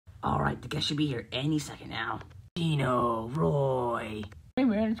Alright, the guest should be here any second now. Dino, Roy. Hey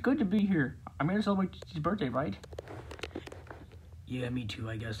man, it's good to be here. I'm here to celebrate Gigi's birthday, right? Yeah, me too,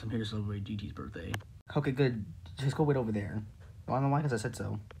 I guess. I'm here to celebrate Gigi's birthday. Okay, good. Just go wait over there. Well, I don't know why, because I said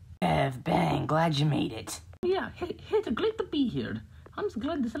so. Bev, bang, glad you made it. Yeah, hey, it's glad to be here. I'm so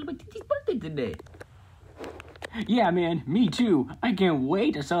glad to celebrate Gigi's birthday today. Yeah, man, me too. I can't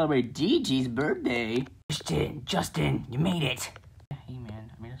wait to celebrate Gigi's birthday. Justin, you made it. Hey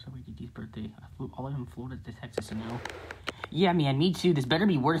man, I made to celebrate Gigi's birthday. I flew all the way from Florida to Texas, you know? Yeah, man, me too. This better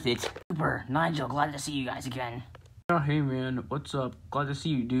be worth it. Super. Nigel, glad to see you guys again. Oh, hey man, what's up? Glad to see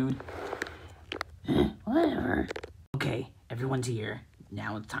you, dude. Whatever. Okay, everyone's here.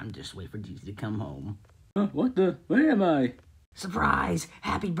 Now it's time to just wait for Gigi to come home. What the? Where am I? Surprise!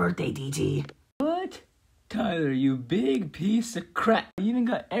 Happy birthday, DT. What? Tyler, you big piece of crap. You even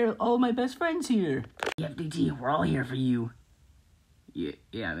got all my best friends here. Yep, DT, we're all here for you.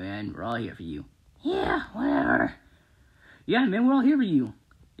 Yeah, man, we're all here for you. Yeah, whatever. Yeah, man, we're all here for you.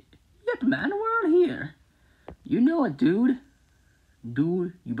 Yep, man, we're all here. You know it, dude.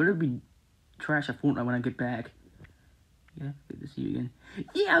 Dude, you better be trash at Fortnite when I get back. Yeah, good to see you again.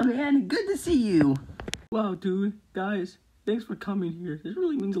 Yeah, man, good to see you. Wow, dude, guys, thanks for coming here. This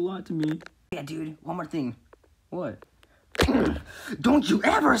really means a lot to me. Yeah, dude, one more thing. What? Don't you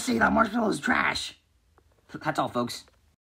ever say that marshmallow is trash. That's all, folks.